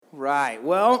Right.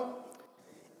 Well,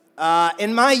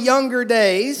 in my younger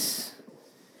days,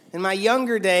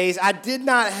 I did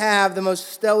not have the most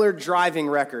stellar driving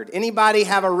record. Anybody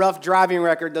have a rough driving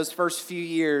record those first few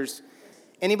years?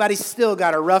 Anybody still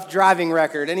got a rough driving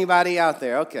record? Anybody out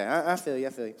there? Okay, I feel you.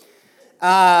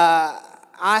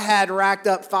 I had racked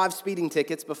up 5 speeding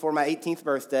tickets before my 18th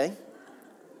birthday.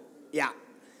 Yeah.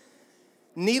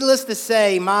 Needless to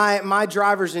say, my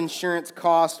driver's insurance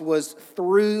cost was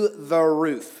through the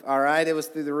roof, all right? It was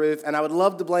through the roof, and I would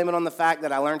love to blame it on the fact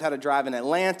that I learned how to drive in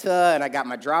Atlanta, and I got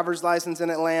my driver's license in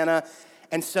Atlanta,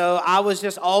 and so I was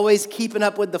just always keeping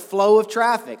up with the flow of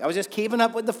traffic. I was just keeping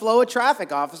up with the flow of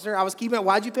traffic, officer.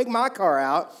 Why'd you pick my car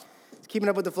out? I was keeping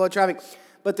up with the flow of traffic.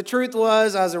 But the truth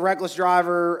was, I was a reckless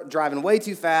driver, driving way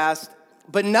too fast,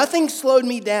 but nothing slowed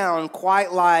me down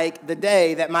quite like the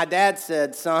day that my dad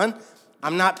said, son,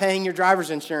 I'm not paying your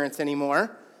driver's insurance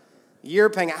anymore.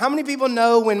 You're paying it. How many people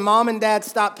know when mom and dad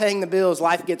stop paying the bills,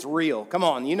 life gets real? Come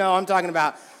on, you know what I'm talking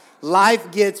about.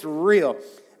 Life gets real.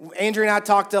 Andrew and I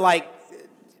talked to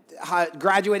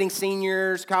graduating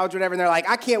seniors, college, whatever, and they're like,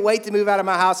 I can't wait to move out of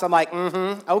my house. I'm like,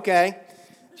 okay,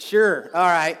 sure, all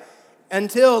right.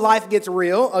 Until life gets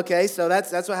real, okay, so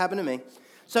that's what happened to me.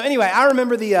 So anyway, I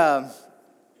remember the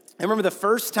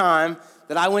first time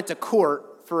that I went to court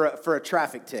for a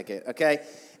traffic ticket, okay?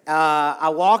 I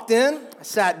walked in, I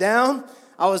sat down.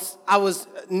 I was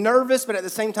nervous, but at the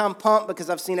same time pumped because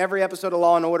I've seen every episode of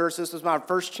Law & Order, so this was my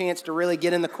first chance to really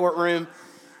get in the courtroom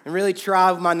and really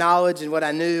try my knowledge and what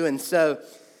I knew. And so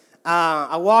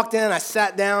I walked in, I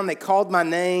sat down, they called my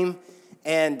name,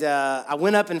 and I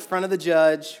went up in front of the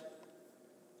judge.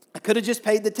 I could have just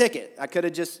paid the ticket. I could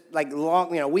have just,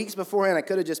 weeks beforehand, I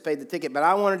could have just paid the ticket, but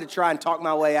I wanted to try and talk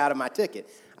my way out of my ticket.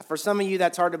 For some of you,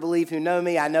 that's hard to believe who know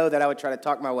me. I know that I would try to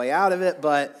talk my way out of it,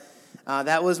 but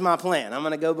that was my plan. I'm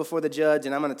going to go before the judge,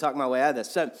 and I'm going to talk my way out of this.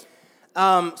 So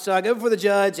I go before the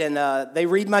judge, and they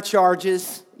read my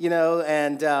charges,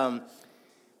 and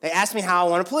they ask me how I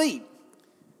want to plead.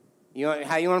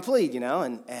 How you want to plead,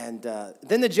 and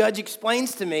then the judge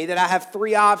explains to me that I have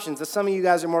 3 options. Some of you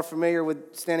guys are more familiar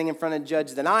with standing in front of a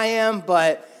judge than I am,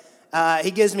 but he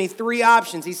gives me 3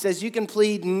 options. He says, you can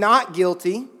plead not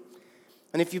guilty.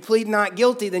 And if you plead not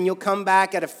guilty, then you'll come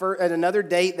back at another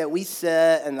date that we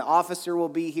set, and the officer will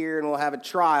be here, and we'll have a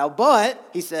trial. But,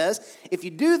 he says, if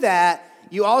you do that,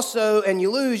 you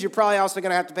lose, you're probably also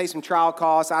going to have to pay some trial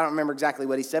costs. I don't remember exactly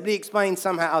what he said, but he explained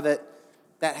somehow that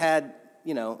had,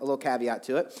 a little caveat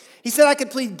to it. He said I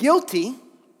could plead guilty.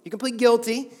 You can plead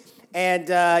guilty, and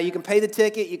you can pay the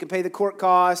ticket, you can pay the court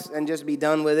costs, and just be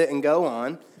done with it and go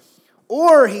on.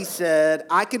 Or, he said,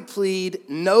 I could plead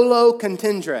nolo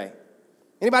contendere.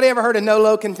 Anybody ever heard of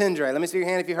nolo contendere? Let me see your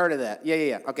hand if you heard of that.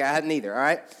 Yeah. Okay, I hadn't either, all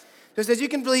right? So it says you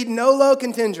can plead nolo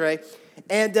contendere,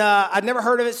 and I'd never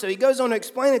heard of it, so he goes on to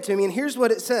explain it to me, and here's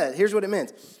what it said. Here's what it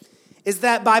means. Is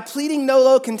that by pleading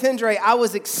nolo contendere, I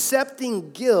was accepting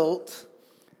guilt,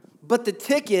 but the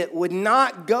ticket would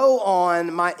not go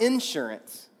on my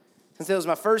insurance. Since it was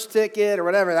my first ticket or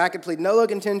whatever, I could plead nolo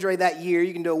contendere that year.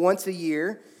 You can do it once a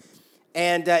year,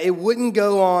 and it wouldn't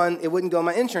go on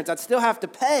my insurance. I'd still have to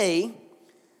pay,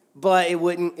 but it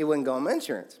wouldn't go on my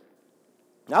insurance.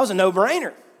 That was a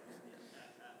no-brainer.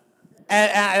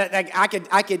 And I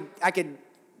could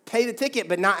pay the ticket,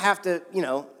 but not have to,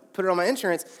 put it on my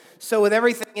insurance. So with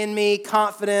everything in me,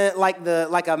 confident, like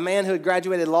a man who had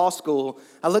graduated law school,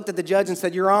 I looked at the judge and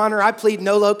said, Your Honor, I plead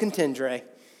nolo contendere.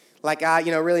 Like I,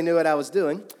 really knew what I was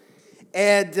doing.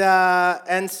 And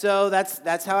so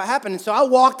that's how it happened. And so I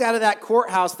walked out of that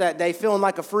courthouse that day feeling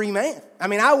like a free man. I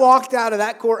mean, I walked out of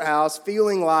that courthouse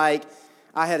feeling like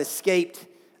I had escaped,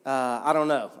 I don't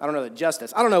know the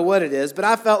justice. I don't know what it is, but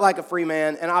I felt like a free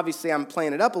man, and obviously I'm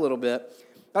playing it up a little bit.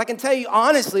 But I can tell you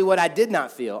honestly what I did not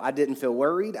feel. I didn't feel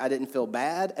worried, I didn't feel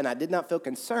bad, and I did not feel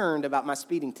concerned about my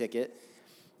speeding ticket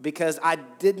because I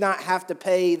did not have to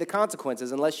pay the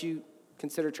consequences unless you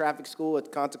consider traffic school a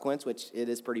consequence, which it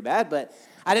is pretty bad, but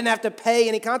I didn't have to pay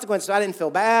any consequence, so I didn't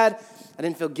feel bad, I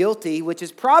didn't feel guilty, which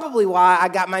is probably why I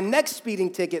got my next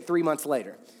speeding ticket 3 months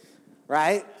later,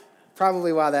 right?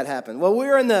 Probably why that happened. Well,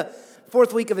 we're in the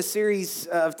 4th week of a series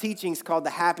of teachings called The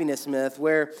Happiness Myth,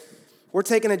 where we're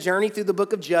taking a journey through the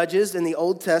book of Judges in the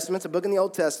Old Testament. It's a book in the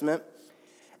Old Testament,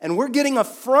 and we're getting a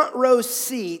front row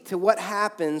seat to what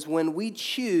happens when we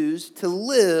choose to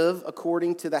live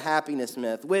according to the happiness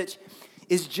myth, which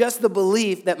is just the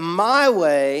belief that my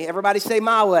way, everybody say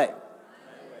my way.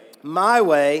 My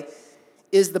way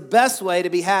is the best way to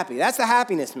be happy. That's the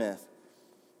happiness myth.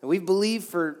 And we've believed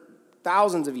for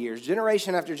thousands of years,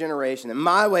 generation after generation, that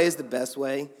my way is the best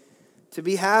way to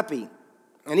be happy.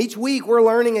 And each week we're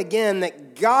learning again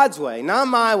that God's way, not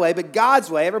my way, but God's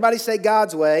way, everybody say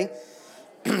God's way,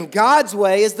 God's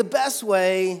way is the best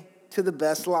way to the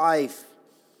best life.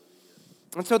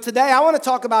 And so today I want to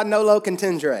talk about nolo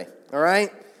contendere, all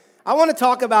right? I want to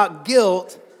talk about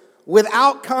guilt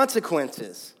without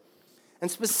consequences. And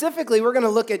specifically, we're going to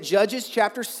look at Judges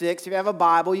chapter 6. If you have a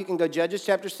Bible, you can go Judges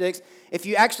chapter 6. If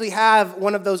you actually have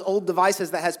one of those old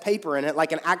devices that has paper in it,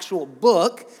 like an actual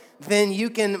book, then you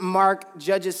can mark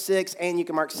Judges 6 and you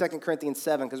can mark 2 Corinthians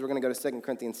 7 because we're going to go to 2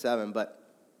 Corinthians 7. But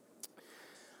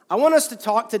I want us to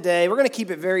talk today, we're going to keep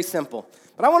it very simple,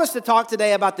 but I want us to talk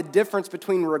today about the difference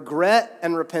between regret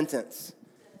and repentance.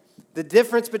 The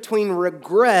difference between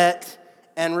regret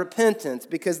and repentance,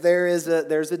 because there's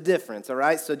a difference, all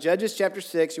right? So Judges chapter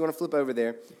 6, you want to flip over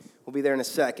there. We'll be there in a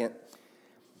second.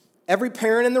 Every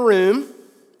parent in the room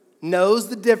knows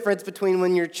the difference between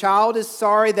when your child is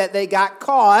sorry that they got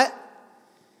caught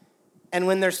and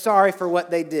when they're sorry for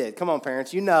what they did. Come on,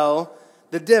 parents, you know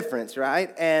the difference,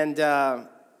 right? And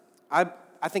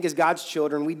I think as God's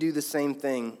children, we do the same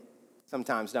thing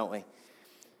sometimes, don't we?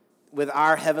 With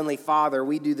our Heavenly Father,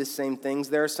 we do the same things.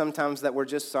 There are some times that we're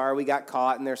just sorry we got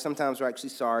caught, and there are sometimes we're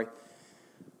actually sorry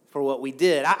for what we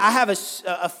did. I have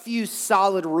a few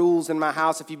solid rules in my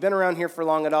house. If you've been around here for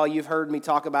long at all, you've heard me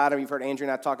talk about them. You've heard Andrew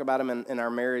and I talk about them in our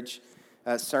marriage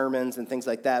sermons and things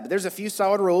like that. But there's a few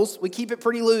solid rules. We keep it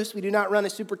pretty loose. We do not run a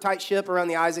super tight ship around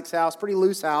the Isaacs house. Pretty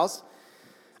loose house.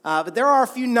 But there are a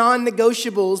few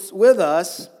non-negotiables with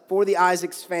us for the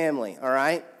Isaacs family, all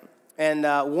right? And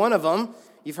one of them,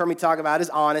 you've heard me talk about, is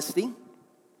honesty.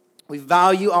 We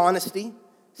value honesty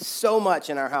so much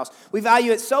in our house. We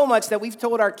value it so much that we've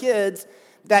told our kids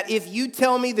that if you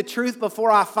tell me the truth before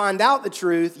I find out the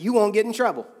truth, you won't get in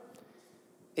trouble.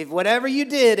 If whatever you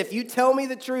did, if you tell me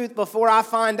the truth before I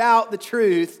find out the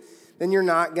truth, then you're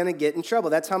not going to get in trouble.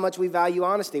 That's how much we value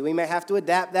honesty. We may have to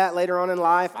adapt that later on in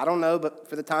life. I don't know, but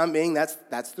for the time being, that's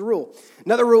the rule.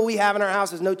 Another rule we have in our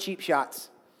house is no cheap shots.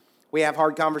 We have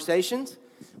hard conversations.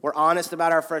 We're honest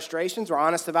about our frustrations. We're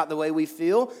honest about the way we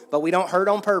feel, but we don't hurt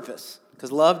on purpose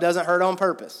because love doesn't hurt on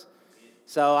purpose.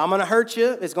 So I'm going to hurt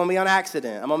you. It's going to be on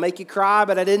accident. I'm going to make you cry,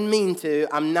 but I didn't mean to.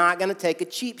 I'm not going to take a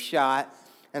cheap shot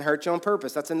and hurt you on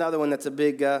purpose. That's another one that's a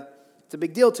big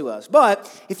deal to us.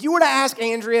 But if you were to ask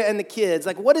Andrea and the kids,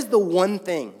 like, what is the one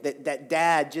thing that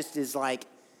Dad just is like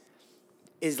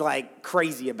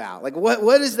crazy about? Like,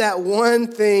 what is that one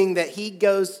thing that it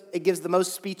gives the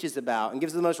most speeches about and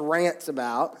gives the most rants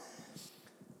about?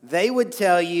 They would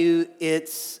tell you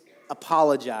it's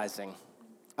apologizing.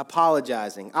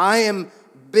 Apologizing. I am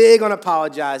big on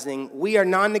apologizing. We are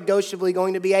non-negotiably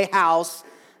going to be a house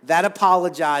that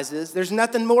apologizes. There's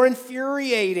nothing more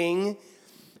infuriating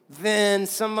than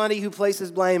somebody who places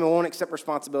blame and won't accept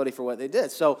responsibility for what they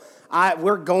did. So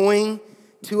we're going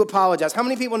to apologize. How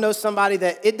many people know somebody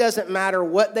that it doesn't matter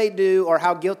what they do or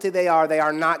how guilty they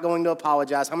are not going to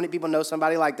apologize? How many people know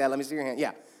somebody like that? Let me see your hand.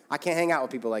 Yeah, I can't hang out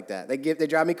with people like that. They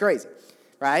drive me crazy,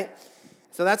 right?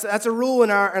 So that's a rule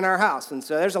in our house. And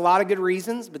so there's a lot of good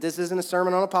reasons, but this isn't a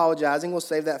sermon on apologizing. We'll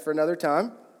save that for another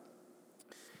time.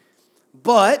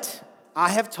 But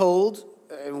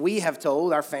we have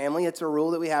told our family, it's a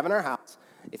rule that we have in our house.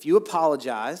 If you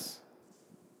apologize,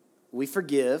 we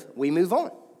forgive, we move on.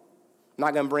 I'm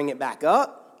not going to bring it back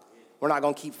up. We're not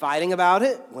going to keep fighting about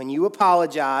it. When you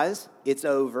apologize, it's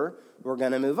over. We're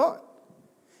going to move on.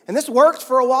 And this worked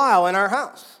for a while in our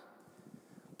house.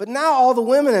 But now all the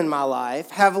women in my life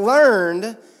have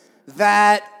learned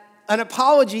that an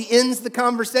apology ends the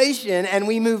conversation and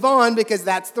we move on because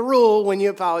that's the rule. When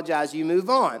you apologize, you move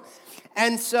on.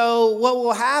 And so what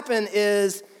will happen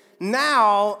is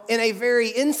now, in a very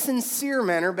insincere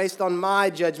manner, based on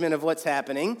my judgment of what's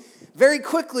happening, very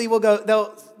quickly we'll go,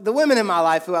 the women in my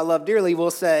life who I love dearly will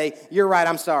say, "You're right,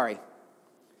 I'm sorry."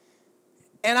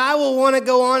 And I will want to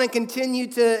go on and continue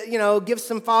to, give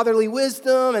some fatherly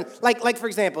wisdom. And like for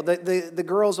example, the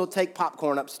girls will take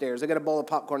popcorn upstairs. They got a bowl of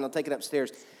popcorn, they'll take it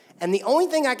upstairs. And the only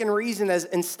thing I can reason is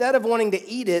instead of wanting to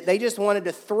eat it, they just wanted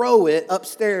to throw it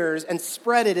upstairs and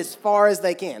spread it as far as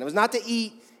they can. It was not to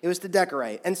eat, it was to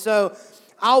decorate. And so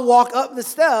I'll walk up the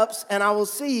steps and I will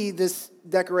see this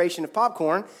decoration of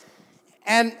popcorn.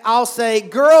 And I'll say,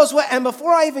 "Girls," and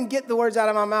before I even get the words out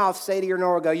of my mouth, Sadie or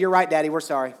Nora go, "You're right, Daddy, we're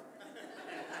sorry."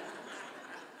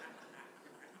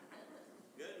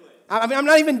 I mean, I'm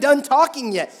not even done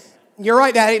talking yet. "You're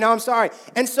right, Daddy. No, I'm sorry."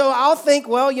 And so I'll think,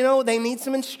 well, they need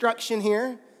some instruction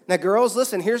here. Now, girls,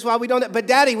 listen, here's why we don't. But,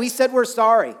 Daddy, we said we're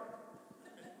sorry.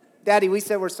 Daddy, we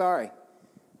said we're sorry.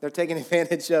 They're taking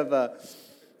advantage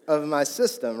of my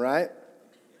system, right?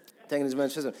 Taking advantage of my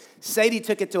system. Sadie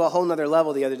took it to a whole nother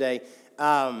level the other day.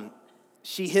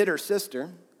 she hit her sister.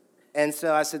 And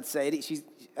so I said,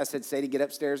 Sadie, get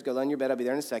upstairs, go lay on your bed. I'll be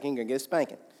there in a second. You're going to get a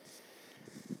spanking.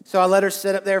 So I let her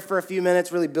sit up there for a few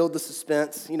minutes, really build the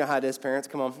suspense. You know how it is, parents.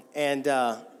 Come on. And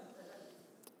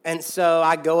so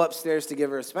I go upstairs to give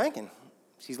her a spanking.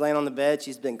 She's laying on the bed.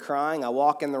 She's been crying. I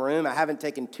walk in the room. I haven't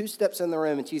taken 2 steps in the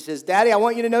room. And she says, Daddy, I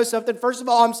want you to know something. First of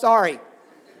all, I'm sorry.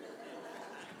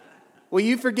 Will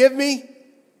you forgive me?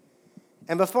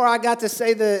 And before I got to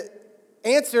say the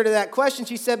answer to that question,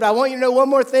 she said, but I want you to know one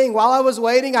more thing. While I was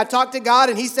waiting, I talked to God,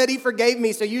 and he said he forgave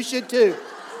me, so you should too.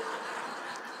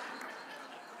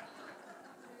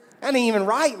 That ain't even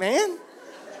right, man.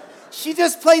 She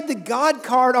just played the God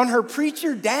card on her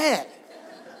preacher dad.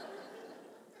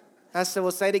 I said,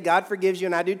 well, Sadie, God forgives you,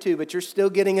 and I do too, but you're still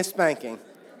getting a spanking.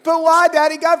 But why,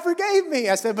 Daddy? God forgave me.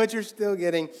 I said, but you're still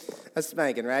getting a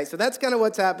spanking, right? So that's kind of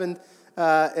what's happened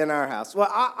in our house. Well,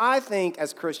 I think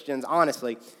as Christians,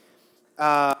 honestly,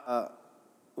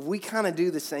 we kind of do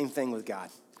the same thing with God.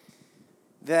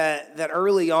 That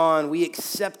early on, we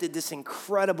accepted this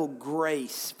incredible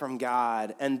grace from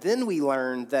God, and then we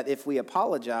learned that if we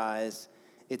apologize,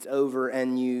 it's over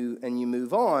and you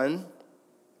move on.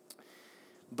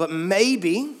 But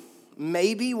maybe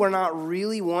we're not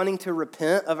really wanting to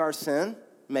repent of our sin.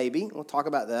 Maybe. We'll talk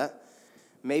about that.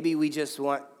 Maybe we just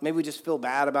feel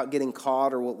bad about getting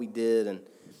caught or what we did. And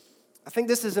I think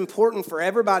this is important for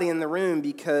everybody in the room,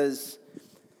 because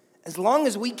as long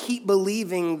as we keep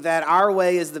believing that our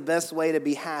way is the best way to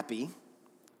be happy,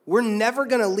 we're never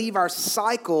going to leave our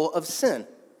cycle of sin.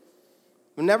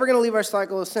 We're never going to leave our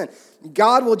cycle of sin.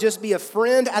 God will just be a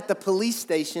friend at the police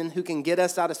station who can get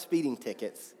us out of speeding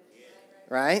tickets,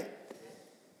 right?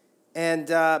 And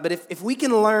but if we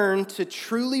can learn to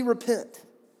truly repent,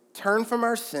 turn from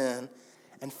our sin,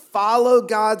 and follow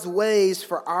God's ways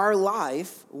for our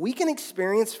life, we can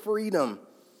experience freedom.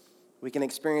 We can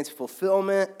experience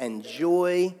fulfillment and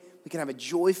joy. We can have a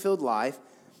joy-filled life.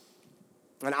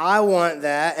 And I want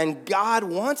that, and God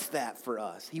wants that for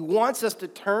us. He wants us to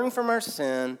turn from our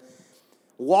sin,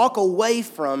 walk away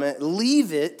from it,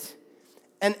 leave it,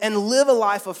 and live a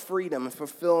life of freedom and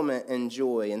fulfillment and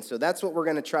joy. And so that's what we're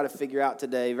going to try to figure out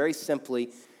today, very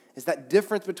simply, is that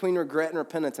difference between regret and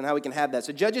repentance and how we can have that.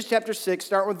 So Judges chapter 6,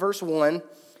 starting with verse 1,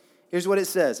 here's what it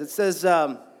says. It says,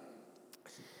 the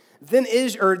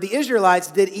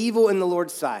Israelites did evil in the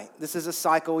Lord's sight. This is a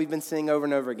cycle we've been seeing over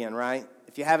and over again, right?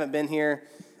 If you haven't been here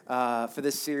for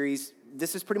this series,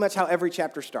 this is pretty much how every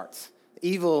chapter starts.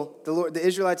 The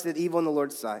Israelites did evil in the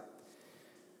Lord's sight.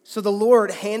 So the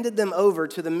Lord handed them over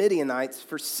to the Midianites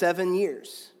for 7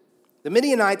 years. The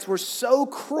Midianites were so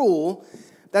cruel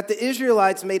that the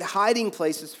Israelites made hiding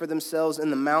places for themselves in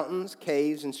the mountains,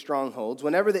 caves, and strongholds.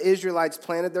 Whenever the Israelites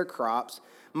planted their crops,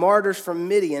 martyrs from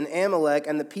Midian, Amalek,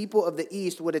 and the people of the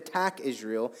east would attack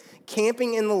Israel,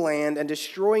 camping in the land and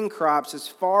destroying crops as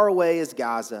far away as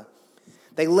Gaza.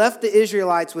 They left the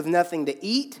Israelites with nothing to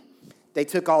eat. They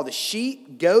took all the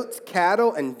sheep, goats,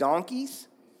 cattle, and donkeys.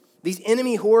 These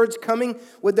enemy hordes, coming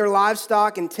with their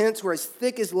livestock and tents, were as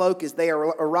thick as locusts. They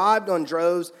arrived on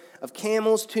droves of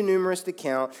camels, too numerous to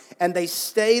count, and they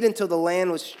stayed until the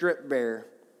land was stripped bare.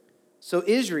 So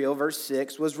Israel, verse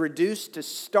 6, was reduced to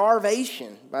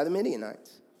starvation by the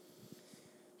Midianites.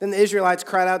 Then the Israelites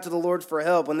cried out to the Lord for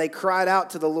help. When they cried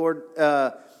out to the Lord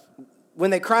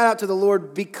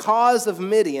because of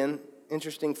Midian,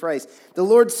 interesting phrase, the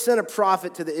Lord sent a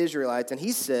prophet to the Israelites, and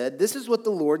he said, "This is what the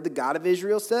Lord, the God of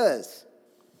Israel, says.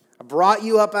 I brought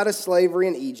you up out of slavery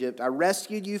in Egypt. I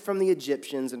rescued you from the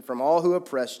Egyptians and from all who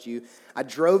oppressed you. I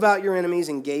drove out your enemies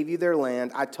and gave you their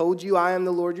land. I told you I am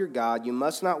the Lord your God. You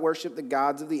must not worship the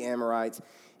gods of the Amorites,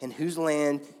 in whose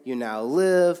land you now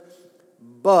live.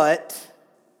 But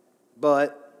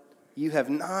you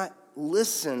have not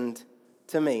listened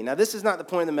to me." Now, this is not the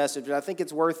point of the message, but I think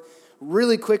it's worth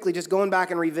really quickly just going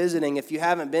back and revisiting if you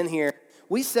haven't been here.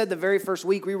 We said the very first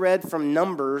week we read from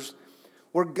Numbers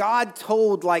where God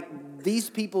told these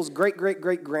people's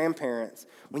great-great-great-grandparents,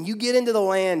 when you get into the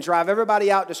land, drive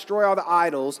everybody out, destroy all the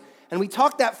idols. And we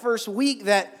talked that first week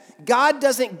that God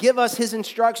doesn't give us his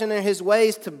instruction and his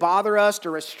ways to bother us, to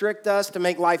restrict us, to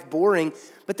make life boring,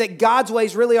 but that God's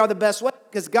ways really are the best way.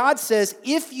 Because God says,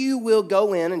 if you will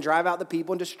go in and drive out the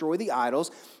people and destroy the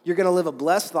idols, you're going to live a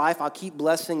blessed life. I'll keep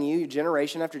blessing you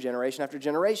generation after generation after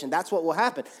generation. That's what will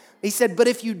happen. He said, but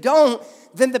if you don't,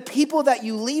 then the people that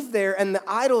you leave there and the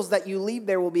idols that you leave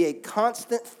there will be a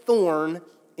constant thorn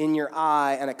in your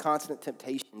eye and a constant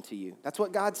temptation to you. That's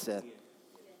what God said.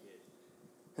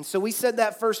 And so we said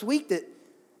that first week that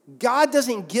God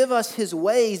doesn't give us his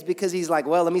ways because he's like,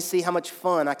 well, let me see how much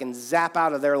fun I can zap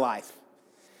out of their life.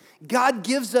 God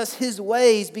gives us his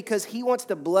ways because he wants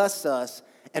to bless us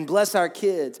and bless our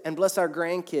kids and bless our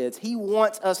grandkids. He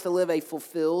wants us to live a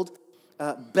fulfilled,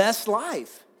 best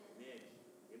life.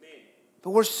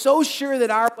 But we're so sure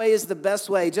that our way is the best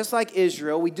way, just like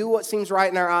Israel. We do what seems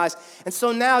right in our eyes. And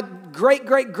so now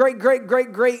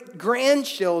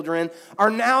great-grandchildren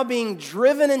are now being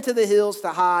driven into the hills to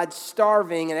hide,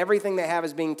 starving, and everything they have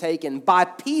is being taken by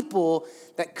people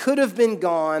that could have been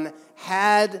gone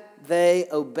had they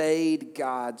obeyed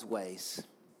God's ways.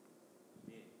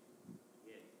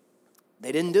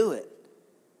 They didn't do it.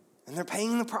 And they're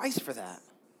paying the price for that.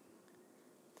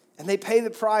 And they pay the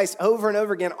price over and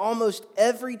over again, almost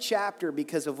every chapter,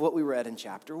 because of what we read in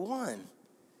chapter 1.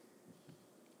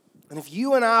 And if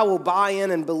you and I will buy in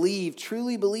and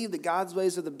truly believe that God's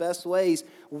ways are the best ways,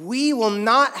 we will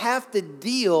not have to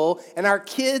deal, and our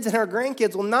kids and our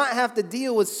grandkids will not have to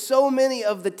deal with so many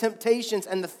of the temptations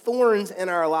and the thorns in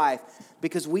our life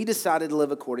because we decided to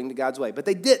live according to God's way. But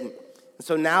they didn't. And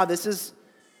so now this is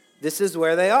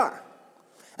where they are.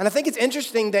 And I think it's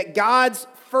interesting that God's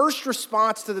first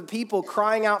response to the people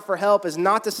crying out for help is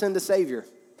not to send a Savior.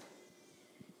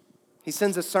 He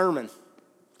sends a sermon.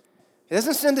 He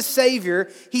doesn't send a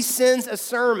Savior, he sends a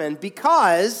sermon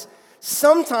because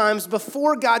sometimes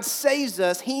before God saves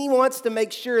us, he wants to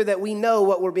make sure that we know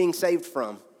what we're being saved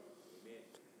from.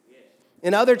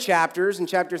 In other chapters, in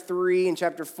chapter 3 and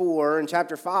chapter 4 and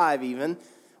chapter 5 even,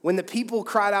 when the people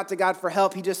cried out to God for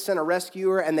help, he just sent a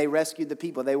rescuer and they rescued the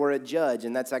people. They were a judge,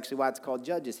 and that's actually why it's called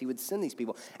Judges. He would send these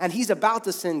people. And he's about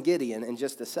to send Gideon in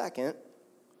just a second.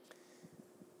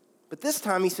 But this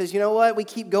time he says, you know what? We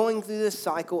keep going through this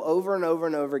cycle over and over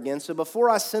and over again. So before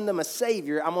I send them a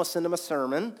Savior, I'm going to send them a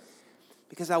sermon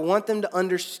because I want them to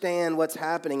understand what's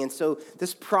happening. And so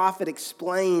this prophet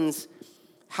explains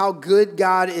how good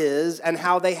God is and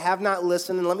how they have not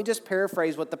listened. And let me just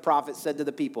paraphrase what the prophet said to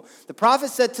the people. The prophet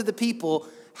said to the people,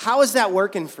 how is that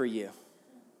working for you?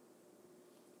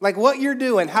 Like what you're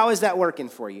doing, how is that working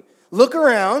for you? Look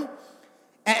around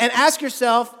and ask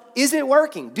yourself, is it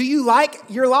working? Do you like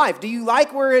your life? Do you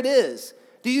like where it is?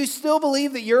 Do you still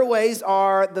believe that your ways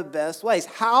are the best ways?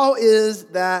 How is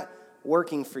that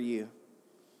working for you?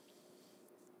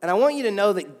 And I want you to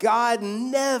know that God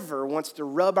never wants to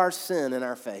rub our sin in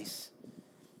our face.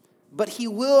 But he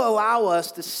will allow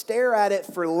us to stare at it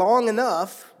for long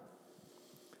enough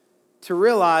to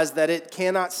realize that it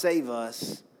cannot save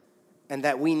us and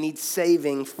that we need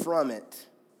saving from it,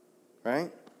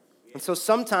 right? And so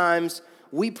sometimes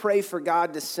we pray for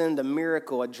God to send a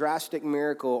miracle, a drastic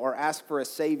miracle, or ask for a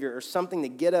Savior or something to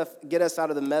get us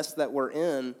out of the mess that we're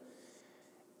in.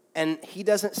 And he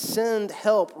doesn't send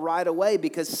help right away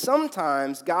because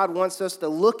sometimes God wants us to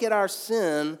look at our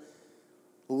sin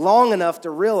long enough to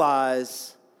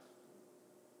realize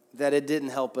that it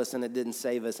didn't help us and it didn't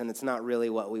save us and it's not really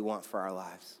what we want for our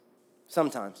lives.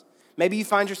 Sometimes. Maybe you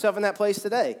find yourself in that place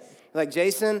today. Like,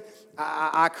 Jason,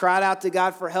 I cried out to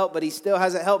God for help, but he still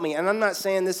hasn't helped me. And I'm not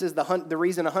saying this is the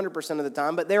reason 100% of the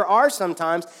time, but there are some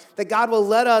times that God will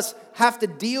let us have to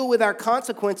deal with our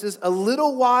consequences a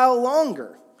little while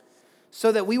longer so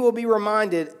that we will be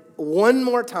reminded one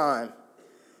more time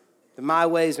that my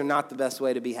ways are not the best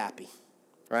way to be happy,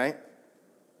 right?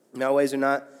 My ways are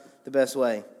not the best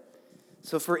way.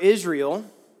 So for Israel,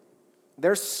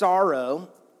 their sorrow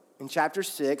in chapter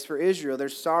 6, for Israel, their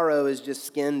sorrow is just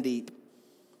skin deep.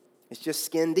 It's just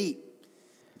skin deep.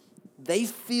 They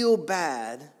feel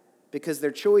bad because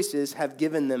their choices have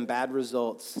given them bad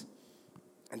results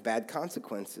and bad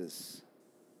consequences.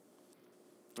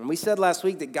 And we said last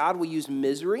week that God will use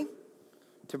misery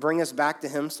to bring us back to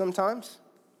him sometimes.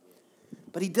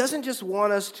 But he doesn't just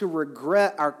want us to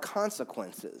regret our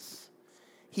consequences.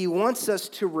 He wants us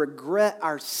to regret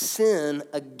our sin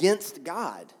against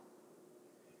God.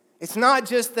 It's not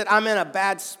just that I'm in a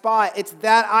bad spot. It's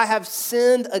that I have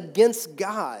sinned against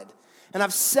God. And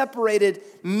I've separated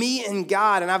me and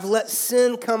God. And I've let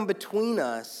sin come between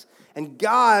us. And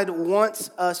God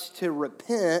wants us to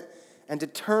repent and to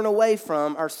turn away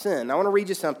from our sin. I want to read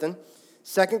you something.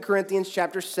 2 Corinthians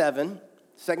chapter 7.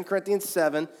 2 Corinthians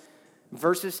 7,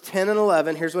 verses 10 and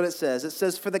 11. Here's what it says. It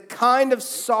says, for the kind of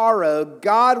sorrow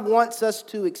God wants us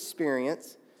to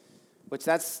experience, which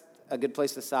that's a good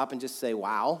place to stop and just say,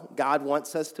 wow, God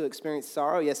wants us to experience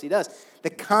sorrow? Yes, he does. The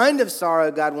kind of sorrow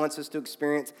God wants us to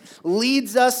experience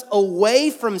leads us away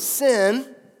from sin,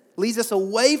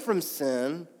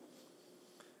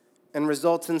 and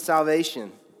results in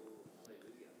salvation.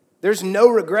 There's no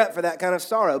regret for that kind of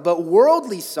sorrow. But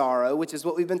worldly sorrow, which is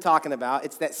what we've been talking about,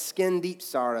 it's that skin-deep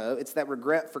sorrow. It's that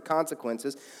regret for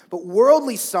consequences. But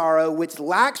worldly sorrow, which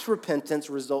lacks repentance,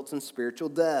 results in spiritual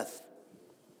death.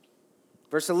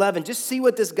 Verse 11, just see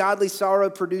what this godly sorrow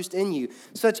produced in you.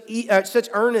 Such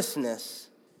earnestness,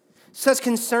 such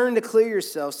concern to clear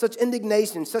yourself, such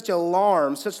indignation, such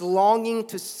alarm, such longing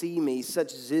to see me,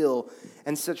 such zeal,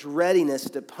 and such readiness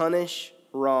to punish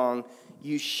wrong.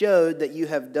 You showed that you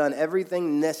have done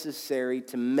everything necessary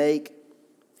to make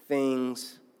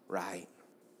things right.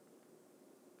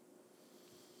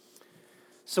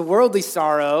 So worldly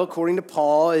sorrow, according to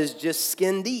Paul, is just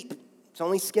skin deep. It's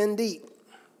only skin deep.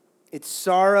 It's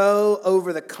sorrow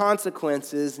over the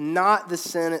consequences, not the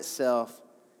sin itself.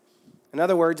 In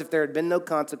other words, if there had been no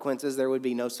consequences, there would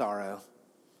be no sorrow.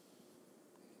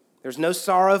 There's no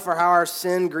sorrow for how our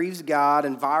sin grieves God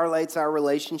and violates our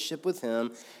relationship with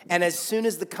Him. And as soon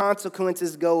as the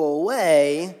consequences go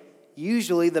away,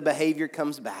 usually the behavior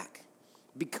comes back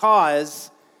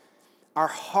because our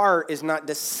heart is not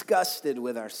disgusted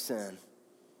with our sin.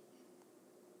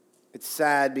 It's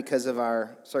sad because of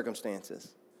our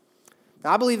circumstances.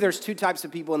 Now, I believe there's two types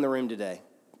of people in the room today.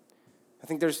 I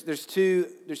think there's two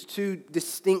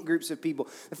distinct groups of people.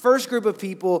 The first group of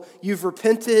people, you've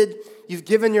repented, you've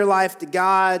given your life to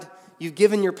God, you've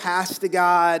given your past to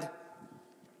God,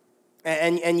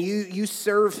 and you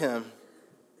serve Him.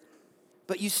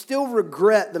 But you still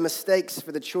regret the mistakes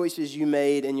for the choices you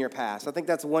made in your past. I think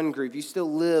that's one group. You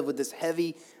still live with this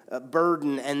heavy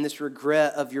burden and this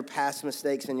regret of your past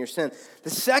mistakes and your sin. The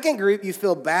second group, you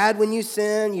feel bad when you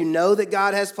sin. You know that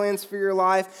God has plans for your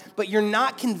life, but you're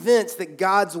not convinced that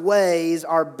God's ways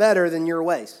are better than your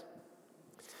ways.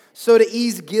 So to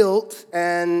ease guilt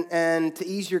and to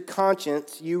ease your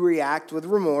conscience, you react with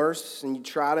remorse and you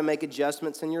try to make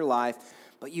adjustments in your life,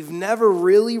 but you've never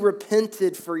really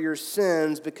repented for your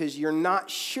sins because you're not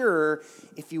sure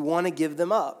if you want to give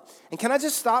them up. And can I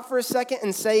just stop for a second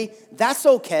and say, that's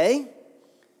okay?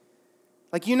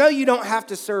 Like, you know you don't have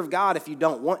to serve God if you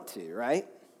don't want to, right?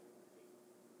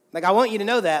 Like, I want you to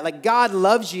know that. Like, God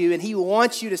loves you and He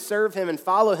wants you to serve Him and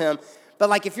follow Him. But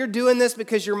like, if you're doing this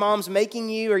because your mom's making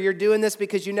you, or you're doing this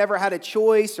because you never had a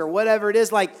choice, or whatever it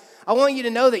is, like, I want you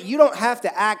to know that you don't have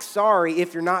to act sorry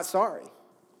if you're not sorry.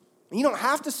 You don't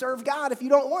have to serve God if you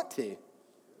don't want to,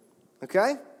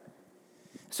 okay?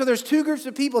 So there's two groups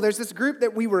of people. There's this group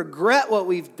that we regret what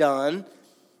we've done,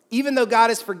 even though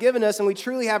God has forgiven us and we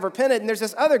truly have repented. And there's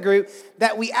this other group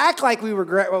that we act like we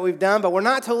regret what we've done, but we're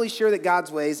not totally sure that God's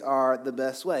ways are the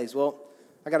best ways. Well,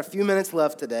 I got a few minutes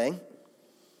left today.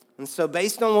 And so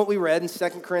based on what we read in 2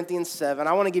 Corinthians 7,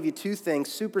 I want to give you two things,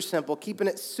 super simple, keeping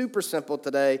it super simple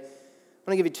today. I want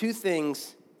to give you two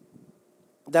things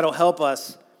that'll help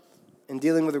us in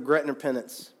dealing with regret and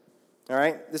repentance. All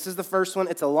right? This is the first one.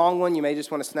 It's a long one. You may just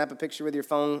want to snap a picture with your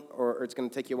phone, or it's going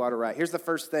to take you a while to write. Here's the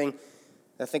first thing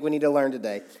I think we need to learn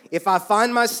today. If I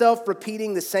find myself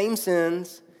repeating the same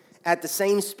sins at the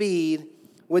same speed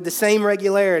with the same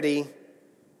regularity,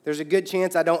 there's a good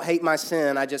chance I don't hate my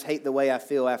sin. I just hate the way I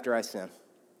feel after I sin.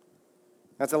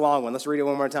 That's a long one. Let's read it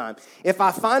one more time. If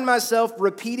I find myself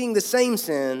repeating the same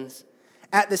sins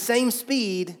at the same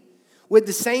speed with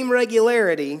the same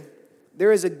regularity,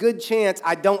 there is a good chance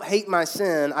I don't hate my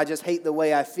sin. I just hate the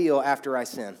way I feel after I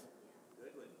sin.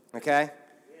 Okay?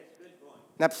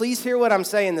 Now, please hear what I'm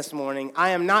saying this morning. I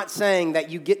am not saying that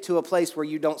you get to a place where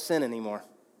you don't sin anymore.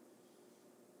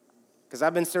 Because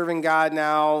I've been serving God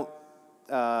now,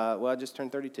 I just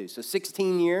turned 32, so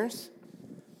 16 years.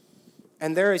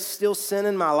 And there is still sin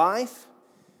in my life.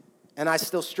 And I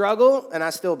still struggle, and I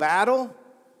still battle.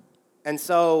 And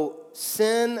so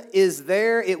sin is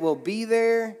there. It will be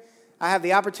there. I have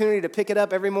the opportunity to pick it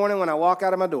up every morning when I walk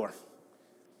out of my door.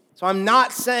 So I'm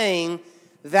not saying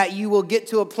that you will get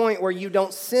to a point where you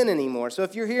don't sin anymore. So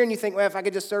if you're here and you think, well, if I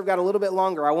could just serve God a little bit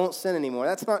longer, I won't sin anymore.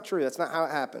 That's not true. That's not how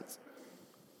it happens.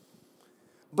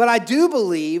 But I do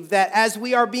believe that as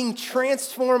we are being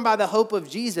transformed by the hope of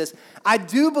Jesus, I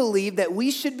do believe that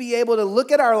we should be able to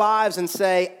look at our lives and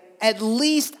say, at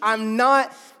least I'm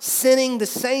not sinning the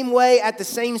same way at the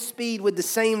same speed with the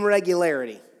same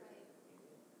regularity.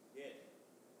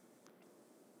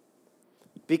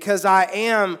 Because I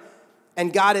am,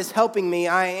 and God is helping me,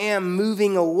 I am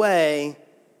moving away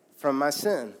from my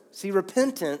sin. See,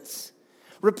 repentance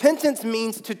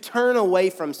means to turn away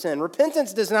from sin.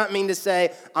 Repentance does not mean to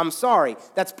say, I'm sorry.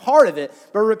 That's part of it.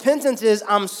 But repentance is,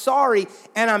 I'm sorry,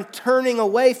 and I'm turning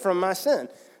away from my sin.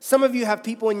 Some of you have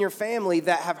people in your family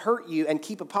that have hurt you and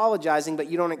keep apologizing, but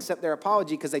you don't accept their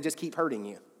apology because they just keep hurting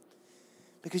you.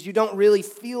 Because you don't really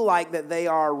feel like that they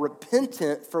are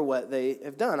repentant for what they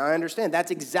have done. I understand. That's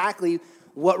exactly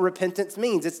what repentance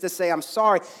means. It's to say, I'm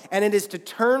sorry. And it is to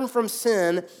turn from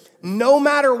sin no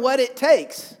matter what it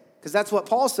takes. Because that's what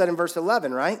Paul said in verse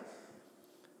 11, right?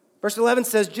 Verse 11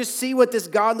 says, just see what this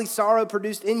godly sorrow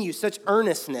produced in you, such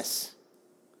earnestness,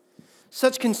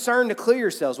 such concern to clear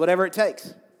yourselves, whatever it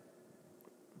takes.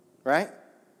 Right?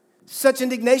 Such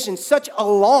indignation, such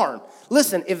alarm.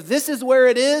 Listen, if this is where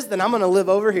it is, then I'm going to live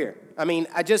over here. I mean,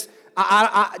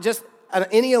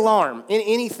 any alarm,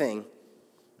 anything,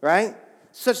 right?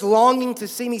 Such longing to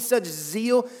see me, such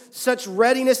zeal, such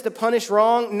readiness to punish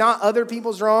wrong, not other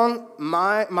people's wrong,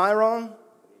 my wrong.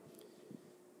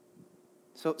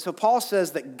 So Paul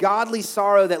says that godly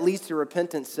sorrow that leads to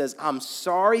repentance says, I'm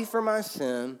sorry for my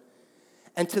sin,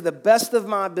 and to the best of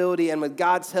my ability and with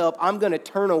God's help, I'm going to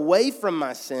turn away from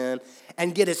my sin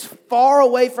and get as far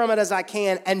away from it as I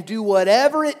can and do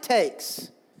whatever it takes.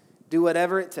 Do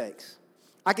whatever it takes.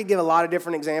 I could give a lot of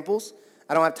different examples.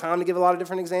 I don't have time to give a lot of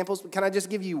different examples, but can I just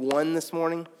give you one this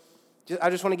morning? I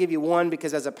just want to give you one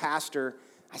because as a pastor,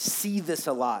 I see this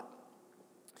a lot.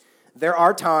 There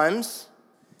are times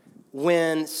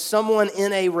when someone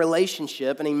in a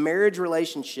relationship, in a marriage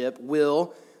relationship,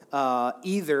 will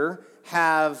either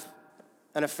have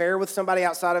an affair with somebody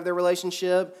outside of their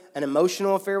relationship, an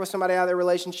emotional affair with somebody out of their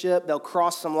relationship. They'll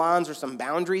cross some lines or some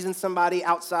boundaries in with somebody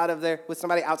outside of their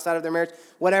marriage,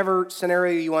 whatever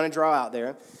scenario you want to draw out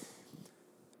there.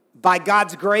 By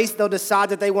God's grace, they'll decide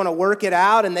that they want to work it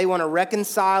out and they want to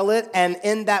reconcile it. And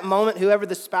in that moment, whoever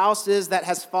the spouse is that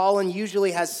has fallen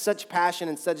usually has such passion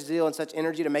and such zeal and such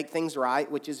energy to make things right,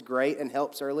 which is great and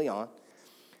helps early on.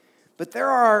 But there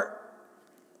are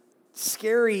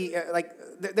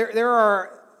there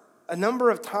are a number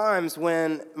of times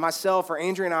when myself or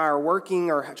Andrea and I are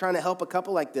working or trying to help a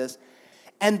couple like this,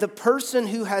 and the person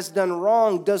who has done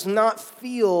wrong does not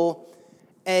feel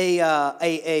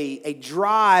a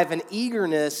drive, an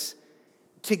eagerness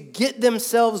to get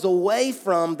themselves away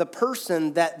from the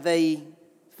person that they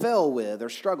fell with or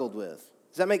struggled with.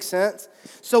 Does that make sense?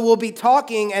 So we'll be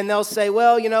talking and they'll say,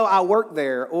 well, I work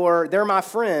there, or they're my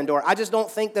friend, or I just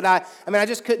don't think that I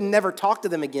just couldn't never talk to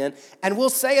them again. And we'll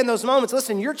say in those moments,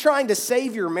 listen, you're trying to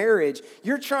save your marriage.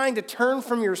 You're trying to turn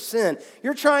from your sin.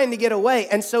 You're trying to get away.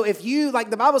 And so if you, like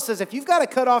the Bible says, if you've got to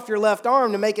cut off your left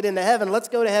arm to make it into heaven, let's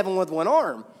go to heaven with one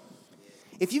arm.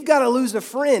 If you've got to lose a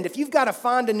friend, if you've got to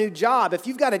find a new job, if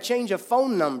you've got to change a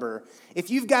phone number, if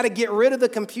you've got to get rid of the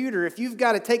computer, if you've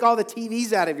got to take all the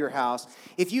TVs out of your house,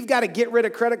 if you've got to get rid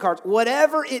of credit cards,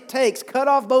 whatever it takes, cut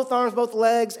off both arms, both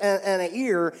legs, and an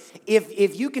ear,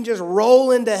 if you can just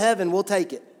roll into heaven, we'll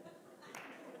take it.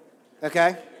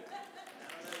 Okay?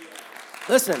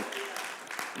 Listen,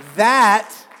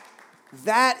 that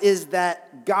is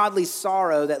that godly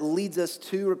sorrow that leads us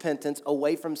to repentance,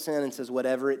 away from sin, and says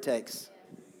whatever it takes.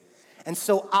 And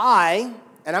so I'm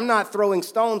not throwing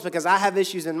stones because I have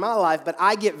issues in my life, but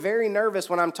I get very nervous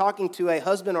when I'm talking to a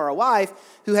husband or a wife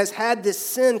who has had this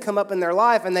sin come up in their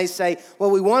life, and they say,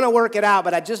 well, we want to work it out,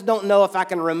 but I just don't know if I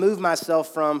can remove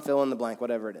myself from fill in the blank,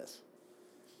 whatever it is.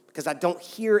 Because I don't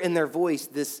hear in their voice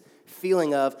this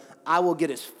feeling of, I will get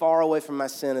as far away from my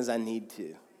sin as I need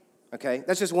to. Okay?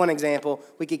 That's just one example.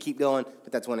 We could keep going,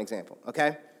 but that's one example.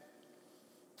 Okay?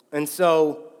 And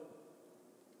so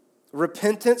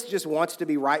repentance just wants to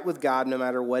be right with God no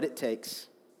matter what it takes.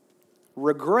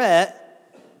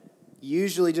 Regret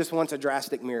usually just wants a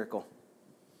drastic miracle.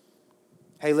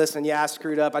 Hey, listen, I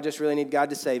screwed up. I just really need God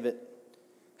to save it.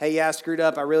 Hey, I screwed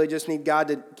up. I really just need God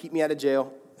to keep me out of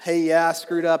jail. Hey, I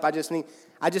screwed up. I just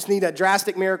need a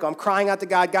drastic miracle. I'm crying out to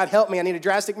God. God, help me. I need a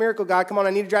drastic miracle. God, come on.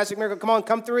 I need a drastic miracle. Come on,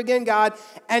 come through again, God.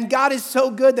 And God is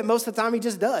so good that most of the time he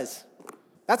just does.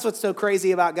 That's what's so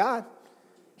crazy about God.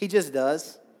 He just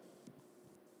does.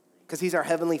 Because he's our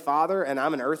heavenly father and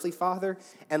I'm an earthly father.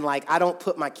 And I don't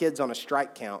put my kids on a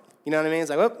strike count. You know what I mean?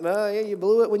 It's like, yeah, you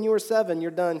blew it when you were 7. You're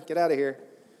done. Get out of here.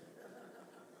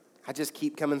 I just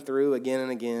keep coming through again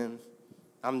and again.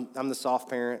 I'm the soft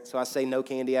parent, so I say no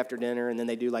candy after dinner, and then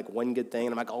they do one good thing,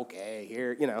 and I'm like, okay,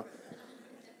 here,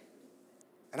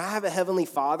 And I have a heavenly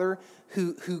father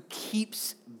who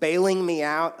keeps bailing me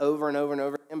out over and over and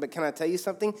over again. But can I tell you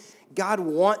something? God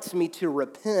wants me to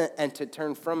repent and to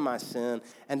turn from my sin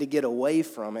and to get away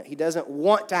from it. He doesn't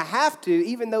want to have to,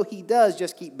 even though he does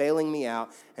just keep bailing me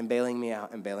out and bailing me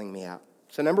out and bailing me out.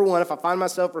 So number one, if I find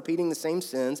myself repeating the same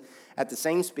sins at the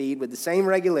same speed with the same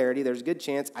regularity, there's a good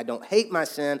chance I don't hate my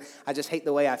sin. I just hate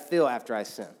the way I feel after I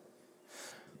sin.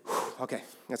 Okay,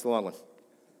 that's a long one.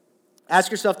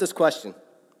 Ask yourself this question.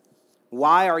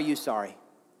 Why are you sorry?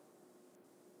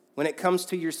 When it comes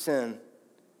to your sin,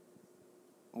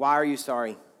 why are you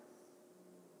sorry?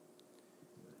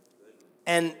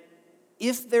 And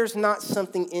if there's not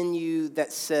something in you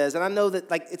that says, and I know that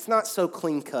it's not so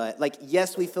clean cut,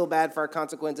 yes, we feel bad for our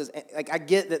consequences. I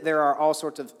get that there are all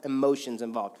sorts of emotions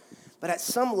involved. But at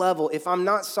some level, if I'm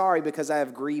not sorry because I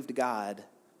have grieved God,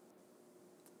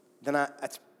 then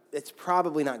it's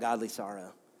probably not godly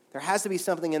sorrow. There has to be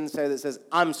something in there that says,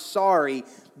 I'm sorry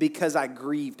because I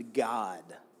grieved God,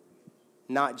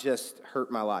 not just hurt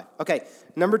my life. Okay,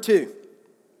 number 2.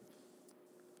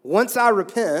 Once I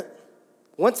repent,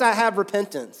 once I have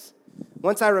repentance,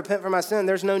 once I repent for my sin,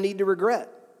 there's no need to regret.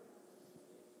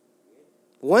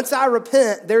 Once I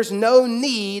repent, there's no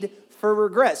need for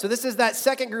regret. So this is that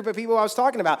second group of people I was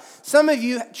talking about. Some of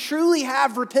you truly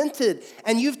have repented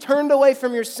and you've turned away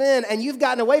from your sin and you've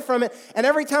gotten away from it. And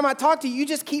every time I talk to you, you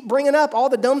just keep bringing up all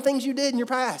the dumb things you did in your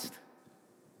past.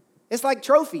 It's like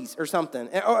trophies or something.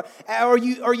 Or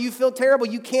you feel terrible.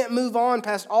 You can't move on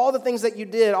past all the things that you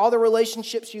did, all the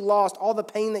relationships you lost, all the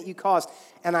pain that you caused.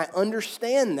 And I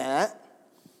understand that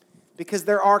because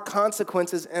there are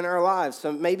consequences in our lives.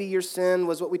 So maybe your sin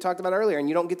was what we talked about earlier and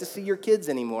you don't get to see your kids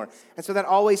anymore. And so that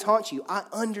always haunts you. I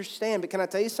understand. But can I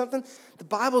tell you something? The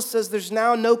Bible says there's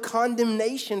now no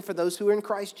condemnation for those who are in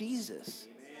Christ Jesus.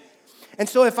 And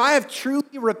so if I have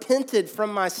truly repented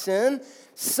from my sin,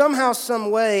 somehow,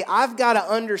 some way, I've got to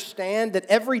understand that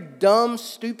every dumb,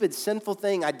 stupid, sinful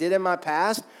thing I did in my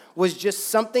past was just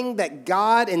something that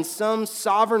God in some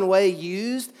sovereign way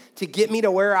used to get me to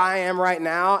where I am right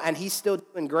now, and he's still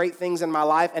doing great things in my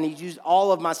life, and he's used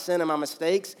all of my sin and my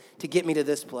mistakes to get me to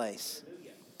this place.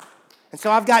 And so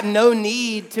I've got no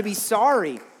need to be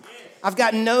sorry. I've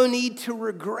got no need to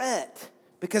regret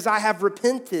because I have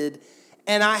repented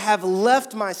and I have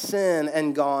left my sin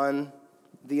and gone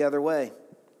the other way.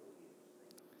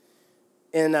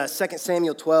 In 2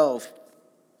 Samuel 12,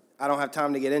 I don't have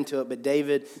time to get into it, but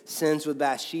David sins with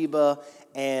Bathsheba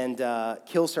and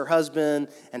kills her husband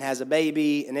and has a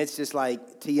baby, and it's just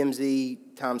like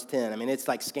TMZ times 10. I mean, it's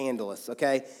like scandalous,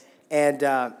 okay? And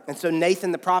so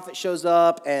Nathan the prophet shows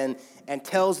up and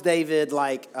tells David,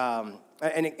 like,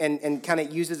 and kind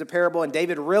of uses a parable, and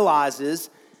David realizes,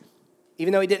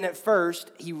 even though he didn't at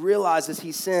first, he realizes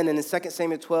he sinned. And in 2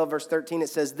 Samuel 12, verse 13, it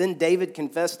says, Then David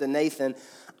confessed to Nathan,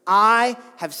 I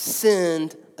have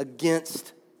sinned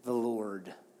against the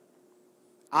Lord.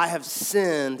 I have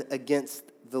sinned against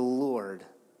the Lord.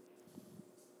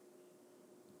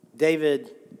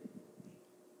 David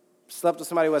slept with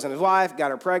somebody who wasn't his wife, got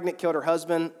her pregnant, killed her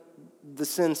husband. The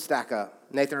sins stack up.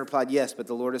 Nathan replied, yes, but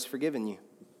the Lord has forgiven you.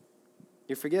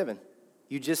 You're forgiven.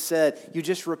 You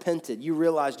just repented. You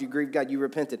realized you grieved God. You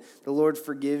repented. The Lord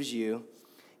forgives you.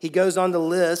 He goes on to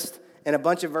list in a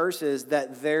bunch of verses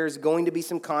that there's going to be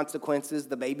some consequences.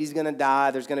 The baby's going to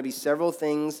die. There's going to be several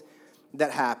things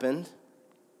that happened.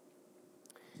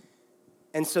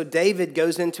 And so David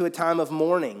goes into a time of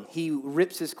mourning. He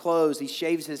rips his clothes. He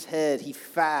shaves his head. He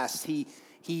fasts.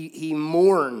 He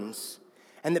mourns.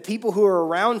 And the people who are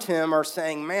around him are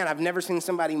saying, man, I've never seen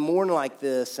somebody mourn like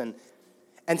this.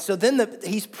 And so then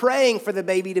he's praying for the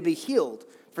baby to be healed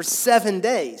for 7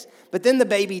 days. But then the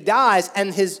baby dies,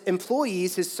 and his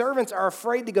employees, his servants, are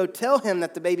afraid to go tell him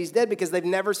that the baby's dead because they've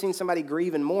never seen somebody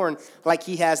grieve and mourn like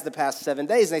he has the past 7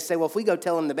 days. And they say, well, if we go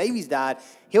tell him the baby's died,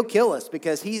 he'll kill us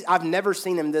because I've never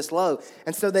seen him this low.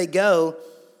 And so they go,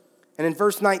 and in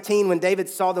verse 19, when David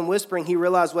saw them whispering, he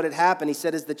realized what had happened. He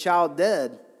said, is the child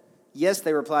dead? Yes,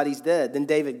 they replied, he's dead. Then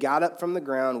David got up from the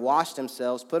ground, washed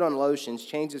himself, put on lotions,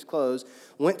 changed his clothes,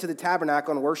 went to the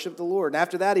tabernacle and worshiped the Lord. And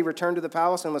after that, he returned to the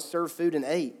palace and was served food and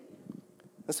ate.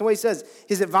 That's the way he says.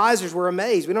 His advisors were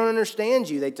amazed. We don't understand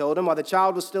you, they told him. While the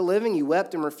child was still living, you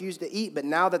wept and refused to eat. But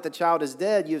now that the child is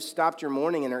dead, you have stopped your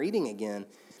mourning and are eating again.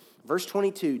 Verse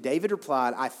 22, David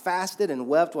replied, I fasted and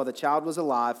wept while the child was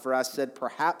alive, for I said,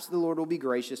 perhaps the Lord will be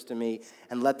gracious to me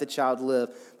and let the child live.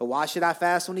 But why should I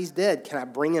fast when he's dead? Can I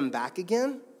bring him back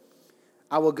again?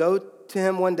 I will go to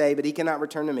him one day, but he cannot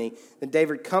return to me. Then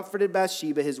David comforted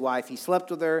Bathsheba, his wife. He slept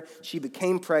with her. She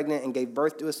became pregnant and gave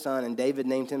birth to a son, and David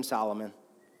named him Solomon.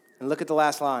 And look at the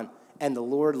last line. And the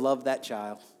Lord loved that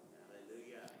child.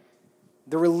 Hallelujah.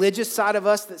 The religious side of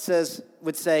us that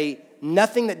would say,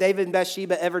 nothing that David and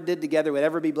Bathsheba ever did together would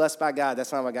ever be blessed by God.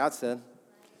 That's not what God said.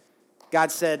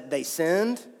 God said they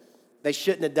sinned. They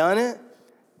shouldn't have done it.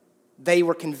 They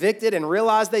were convicted and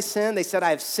realized they sinned. They said, I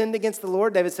have sinned against the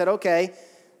Lord. David said, okay,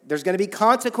 there's going to be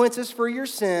consequences for your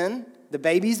sin. The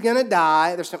baby's going to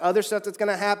die. There's some other stuff that's going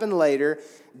to happen later.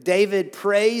 David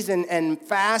prays and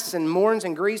fasts and mourns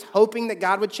and grieves, hoping that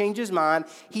God would change his mind.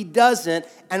 He doesn't.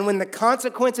 And when the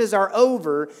consequences are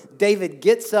over, David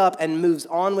gets up and moves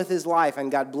on with his life.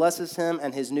 And God blesses him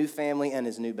and his new family and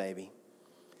his new baby.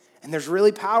 And there's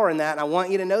really power in that. And I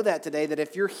want you to know that today, that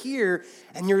if you're here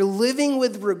and you're living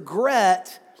with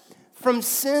regret from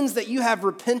sins that you have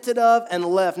repented of and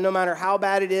left, no matter how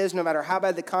bad it is, no matter how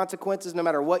bad the consequences, no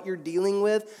matter what you're dealing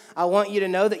with. I want you to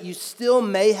know that you still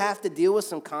may have to deal with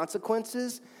some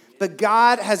consequences, but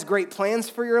God has great plans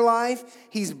for your life.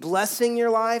 He's blessing your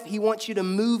life. He wants you to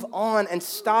move on and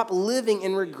stop living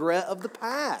in regret of the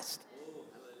past.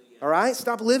 All right?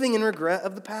 Stop living in regret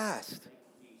of the past.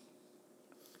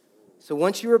 So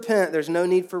once you repent, there's no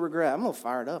need for regret. I'm a little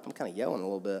fired up. I'm kind of yelling a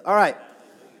little bit. All right.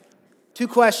 Two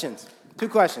questions. All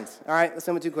right, let's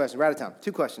end with two questions. We're out of time.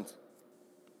 Two questions.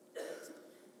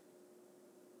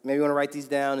 Maybe you want to write these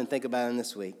down and think about them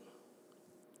this week.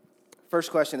 First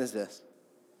question is this.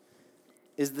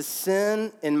 Is the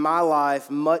sin in my life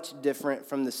much different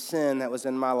from the sin that was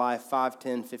in my life 5,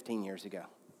 10, 15 years ago?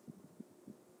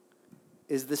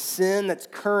 Is the sin that's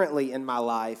currently in my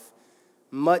life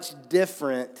much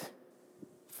different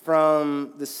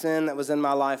from the sin that was in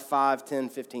my life 5, 10,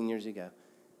 15 years ago?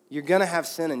 You're going to have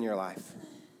sin in your life.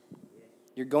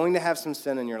 You're going to have some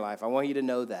sin in your life. I want you to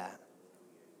know that.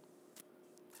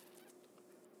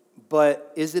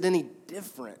 But is it any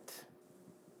different?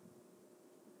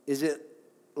 Is it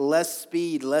less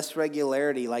speed, less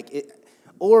regularity?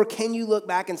 Or can you look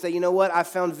back and say, you know what? I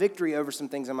found victory over some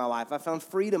things in my life. I found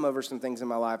freedom over some things in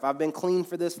my life. I've been clean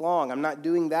for this long. I'm not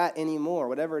doing that anymore,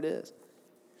 whatever it is.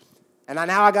 And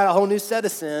now I got a whole new set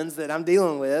of sins that I'm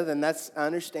dealing with, and that's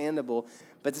understandable.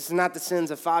 But this is not the sins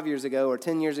of 5 years ago or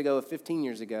 10 years ago or 15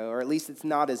 years ago, or at least it's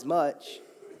not as much.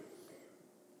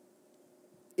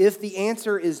 If the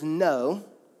answer is no,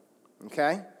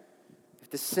 okay, if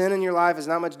the sin in your life is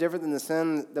not much different than the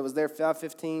sin that was there 5,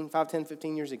 10,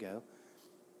 15 years ago,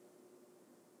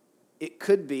 it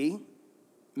could be,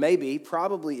 maybe,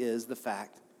 probably is the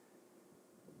fact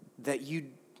that you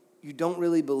don't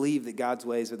really believe that God's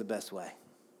ways are the best way.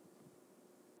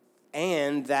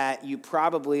 And that you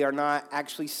probably are not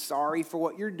actually sorry for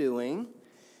what you're doing,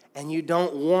 and you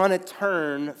don't want to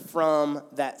turn from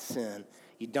that sin.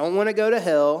 You don't want to go to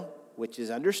hell, which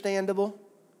is understandable,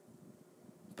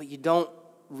 but you don't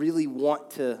really want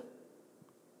to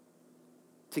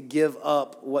give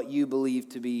up what you believe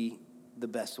to be the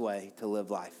best way to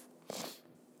live life.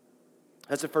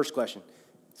 That's the first question.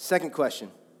 Second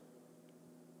question.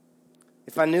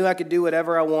 If I knew I could do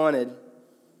whatever I wanted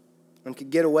and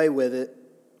could get away with it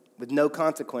with no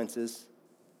consequences,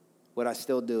 would I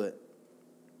still do it?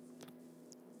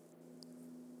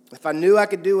 If I knew I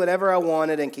could do whatever I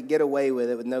wanted and could get away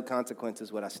with it with no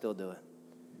consequences, would I still do it?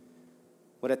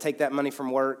 Would I take that money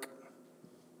from work?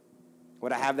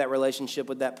 Would I have that relationship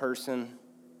with that person?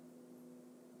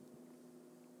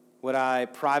 Would I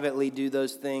privately do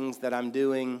those things that I'm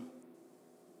doing?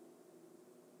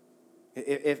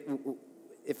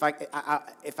 If I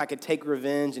could take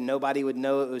revenge and nobody would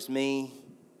know it was me,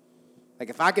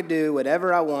 if I could do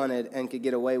whatever I wanted and could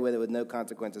get away with it with no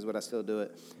consequences, would I still do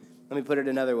it? Let me put it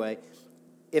another way.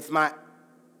 Is my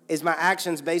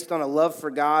actions based on a love for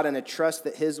God and a trust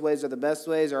that His ways are the best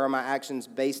ways, or are my actions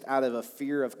based out of a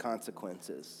fear of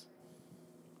consequences?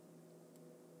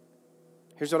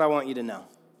 Here's what I want you to know.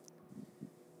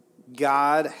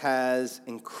 God has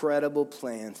incredible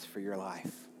plans for your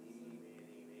life.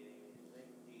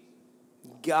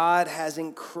 God has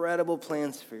incredible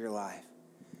plans for your life.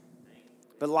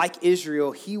 But like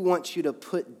Israel, He wants you to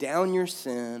put down your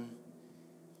sin,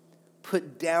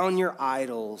 put down your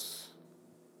idols,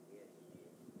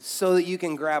 so that you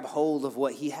can grab hold of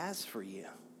what He has for you.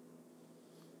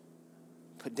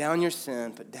 Put down your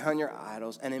sin, put down your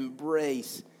idols, and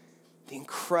embrace the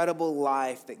incredible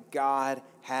life that God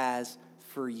has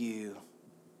for you.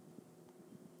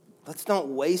 Let's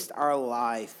don't waste our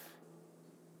life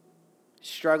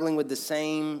struggling with the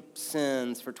same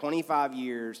sins for 25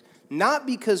 years, not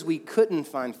because we couldn't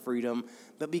find freedom,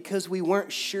 but because we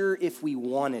weren't sure if we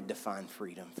wanted to find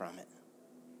freedom from it.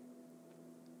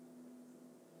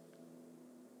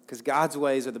 Because God's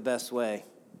ways are the best way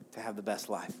to have the best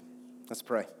life. Let's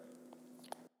pray.